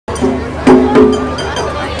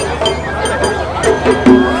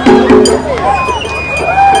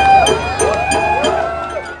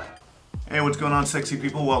What's going on, sexy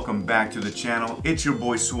people? Welcome back to the channel. It's your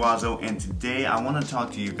boy Suazo, and today I want to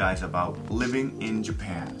talk to you guys about living in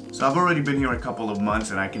Japan. So I've already been here a couple of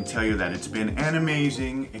months, and I can tell you that it's been an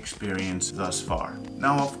amazing experience thus far.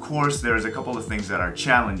 Now, of course, there's a couple of things that are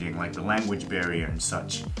challenging, like the language barrier and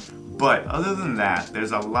such. But other than that,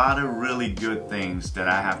 there's a lot of really good things that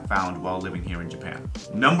I have found while living here in Japan.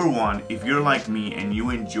 Number one, if you're like me and you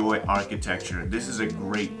enjoy architecture, this is a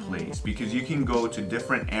great place because you can go to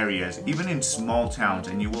different areas, even in small towns,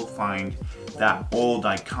 and you will find that old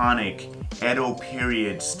iconic Edo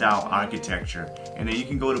period style architecture. And then you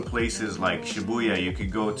can go to places like Shibuya, you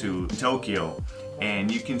could go to Tokyo, and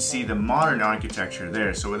you can see the modern architecture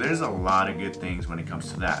there. So there's a lot of good things when it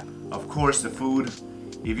comes to that. Of course, the food.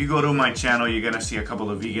 If you go to my channel, you're gonna see a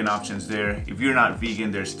couple of vegan options there. If you're not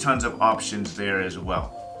vegan, there's tons of options there as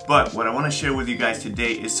well. But what I wanna share with you guys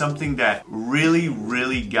today is something that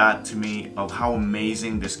really got to me of how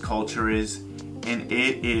amazing this culture is. And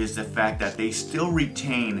it is the fact that they still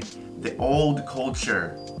retain the old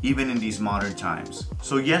culture even in these modern times.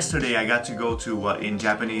 So yesterday I got to go to what in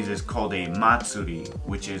Japanese is called a matsuri,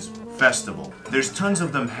 which is festival. There's tons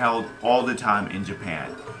of them held all the time in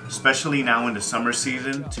Japan, especially now in the summer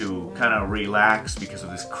season to kind of relax because of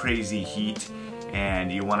this crazy heat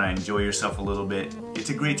and you want to enjoy yourself a little bit. It's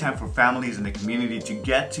a great time for families in the community to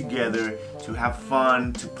get together, to have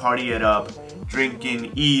fun, to party it up,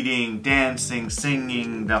 drinking, eating, dancing,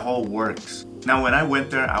 singing, the whole works. Now when I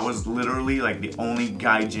went there, I was literally like the only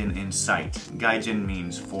gaijin in sight. Gaijin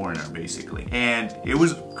means foreigner basically. And it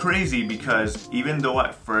was crazy because even though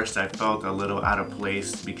at first I felt a little out of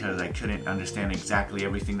place because I couldn't understand exactly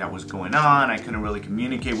everything that was going on, I couldn't really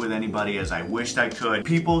communicate with anybody as I wished I could,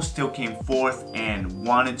 people still came forth and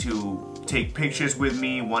wanted to take pictures with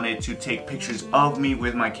me, wanted to take pictures of me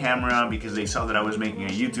with my camera because they saw that I was making a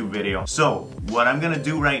YouTube video. So what I'm gonna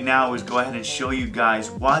do right now is go ahead and show you guys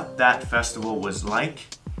what that festival was like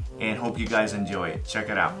and hope you guys enjoy it. Check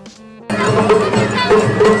it out.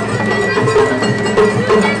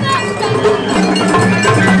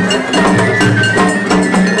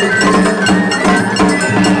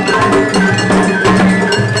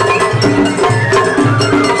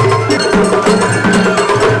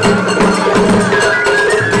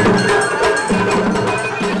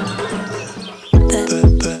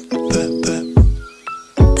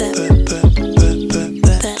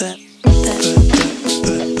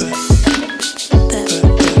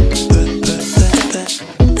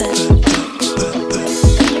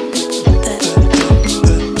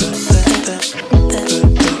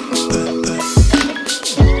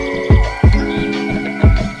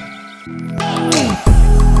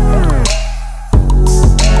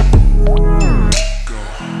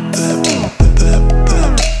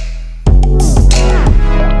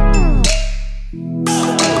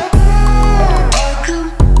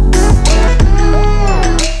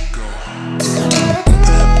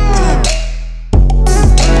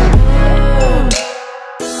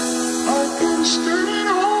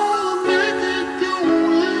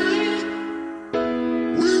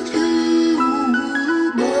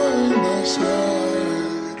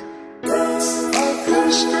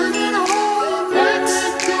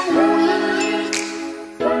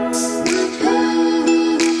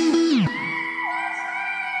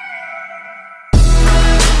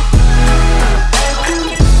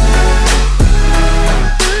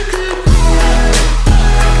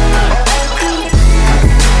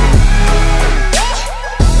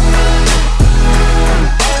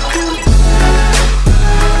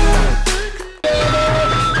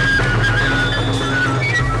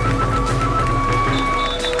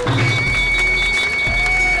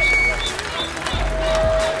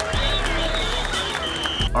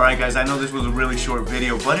 Alright guys, I know this was a really short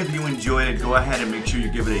video, but if you enjoyed it, go ahead and make sure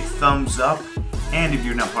you give it a thumbs up. And if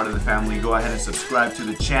you're not part of the family, go ahead and subscribe to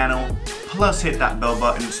the channel. Plus hit that bell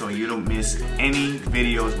button so you don't miss any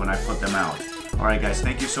videos when I put them out. Alright guys,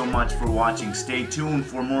 thank you so much for watching. Stay tuned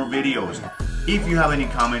for more videos. If you have any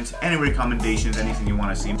comments, any recommendations, anything you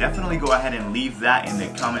want to see, definitely go ahead and leave that in the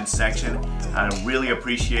comment section. I really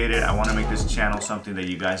appreciate it. I want to make this channel something that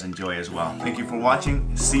you guys enjoy as well. Thank you for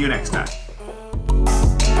watching. See you next time.